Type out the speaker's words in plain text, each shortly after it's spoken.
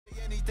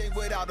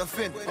without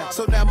offending.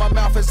 So now my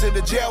mouth is in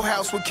the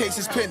jailhouse with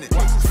cases pending.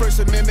 First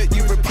Amendment,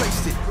 you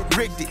replaced it,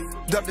 rigged it,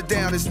 dumbed it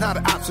down. It's not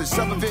an option.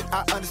 Some of it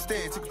I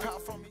understand. Took power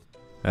from me.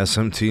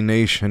 SMT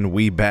Nation,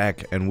 we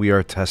back, and we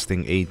are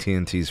testing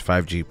AT&T's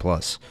 5G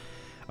Plus,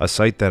 a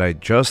site that I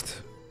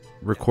just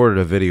recorded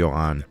a video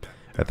on.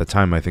 At the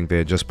time, I think they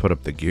had just put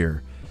up the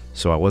gear,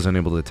 so I wasn't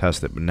able to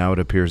test it, but now it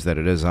appears that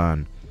it is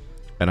on,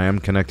 and I am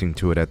connecting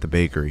to it at the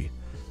bakery.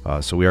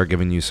 So we are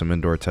giving you some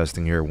indoor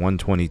testing here,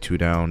 122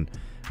 down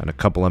and a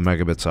couple of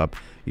megabits up.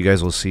 You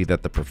guys will see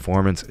that the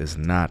performance is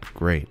not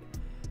great.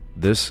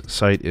 This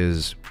site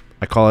is,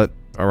 I call it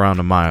around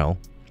a mile.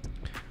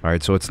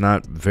 Alright, so it's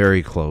not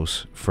very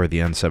close for the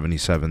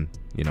N77,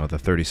 you know, the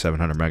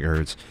 3700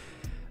 megahertz.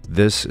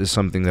 This is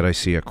something that I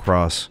see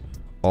across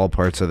all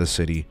parts of the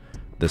city.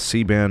 The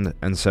C-band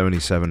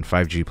N77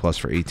 5G Plus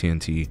for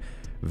AT&T,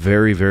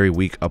 very, very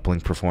weak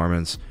uplink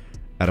performance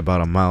at about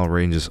a mile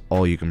range is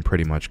all you can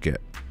pretty much get.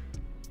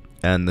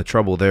 And the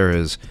trouble there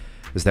is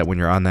that when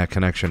you're on that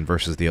connection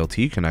versus the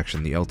LTE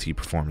connection, the LTE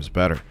performs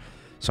better.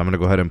 So I'm going to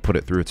go ahead and put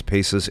it through its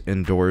paces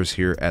indoors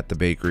here at the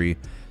bakery,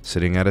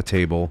 sitting at a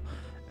table,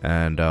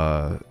 and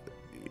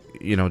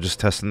you know, just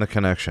testing the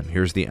connection.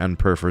 Here's the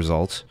NPerf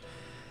results.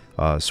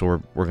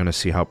 So we're going to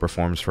see how it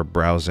performs for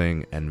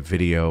browsing and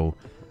video,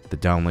 the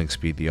downlink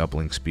speed, the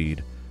uplink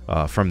speed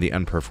from the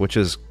NPerf, which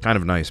is kind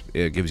of nice.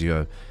 It gives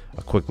you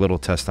a quick little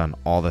test on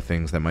all the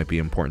things that might be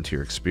important to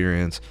your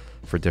experience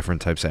for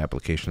different types of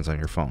applications on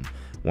your phone.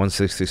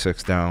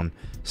 166 down,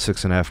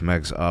 6.5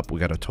 megs up. We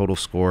got a total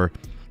score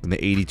in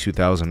the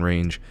 82,000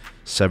 range,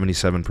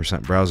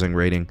 77% browsing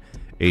rating,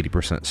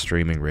 80%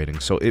 streaming rating.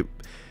 So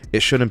it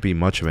shouldn't be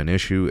much of an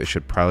issue. It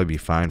should probably be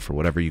fine for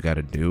whatever you got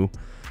to do,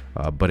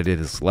 but it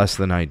is less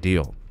than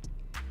ideal.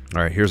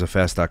 All right, here's a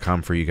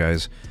fast.com for you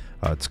guys.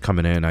 It's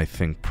coming in, I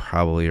think,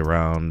 probably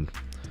around,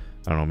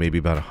 I don't know, maybe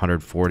about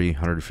 140,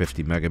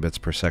 150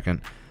 megabits per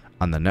second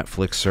on the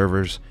Netflix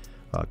servers.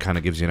 Kind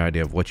of gives you an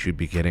idea of what you'd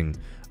be getting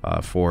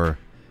for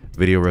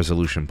video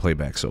resolution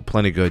playback. So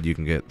plenty good. You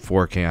can get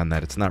 4K on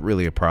that. It's not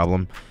really a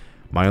problem.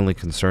 My only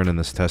concern in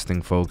this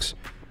testing, folks,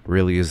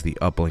 really is the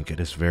uplink. It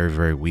is very,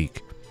 very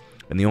weak.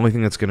 And the only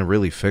thing that's going to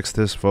really fix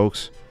this,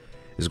 folks,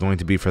 is going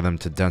to be for them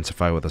to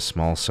densify with a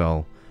small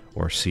cell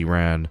or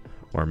CRAN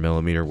or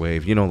millimeter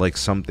wave. You know, like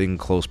something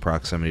close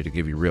proximity to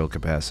give you real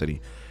capacity.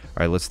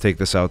 All right, let's take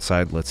this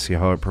outside. Let's see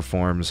how it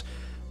performs.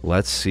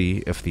 Let's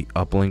see if the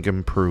uplink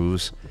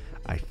improves.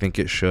 I think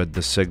it should.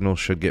 The signal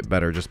should get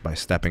better just by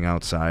stepping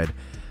outside.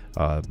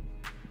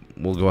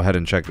 We'll go ahead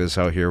and check this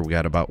out here. We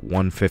got about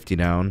 150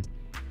 down,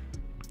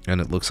 and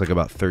it looks like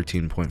about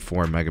 13.4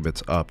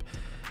 megabits up.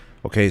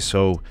 Okay,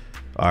 so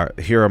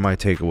here are my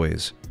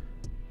takeaways.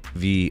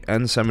 The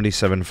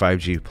N77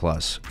 5G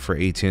Plus for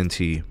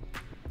AT&T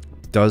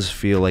does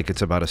feel like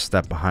it's about a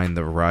step behind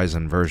the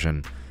Verizon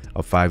version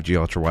of 5G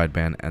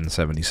ultra-wideband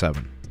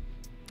N77.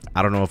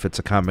 I don't know if it's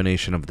a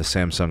combination of the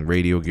Samsung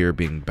radio gear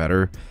being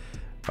better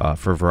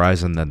for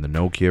Verizon than the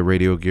Nokia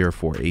radio gear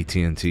for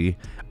AT&T.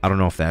 I don't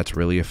know if that's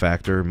really a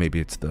factor. Maybe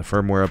it's the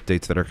firmware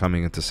updates that are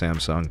coming into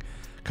Samsung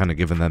kind of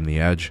giving them the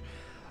edge.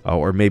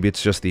 Or maybe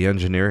it's just the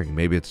engineering.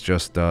 Maybe it's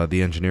just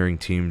the engineering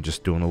team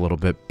just doing a little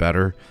bit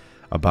better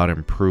about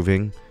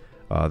improving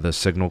the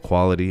signal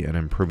quality and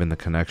improving the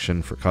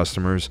connection for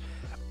customers.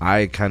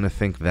 I kind of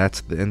think that's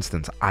the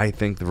instance. I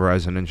think the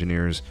Verizon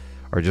engineers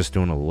are just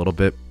doing a little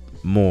bit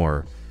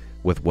more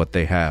with what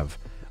they have.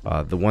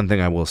 The one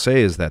thing I will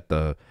say is that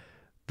the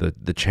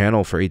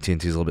channel for AT&T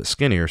is a little bit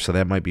skinnier, so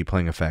that might be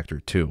playing a factor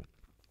too.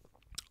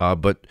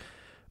 But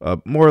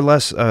more or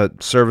less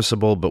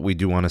serviceable, but we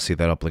do want to see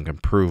that uplink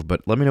improve.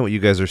 But let me know what you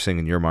guys are seeing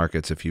in your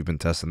markets if you've been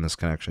testing this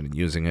connection and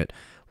using it.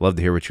 Love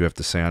to hear what you have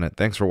to say on it.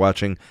 Thanks for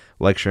watching.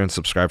 Like, share, and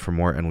subscribe for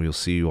more, and we will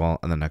see you all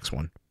in the next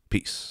one.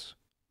 Peace.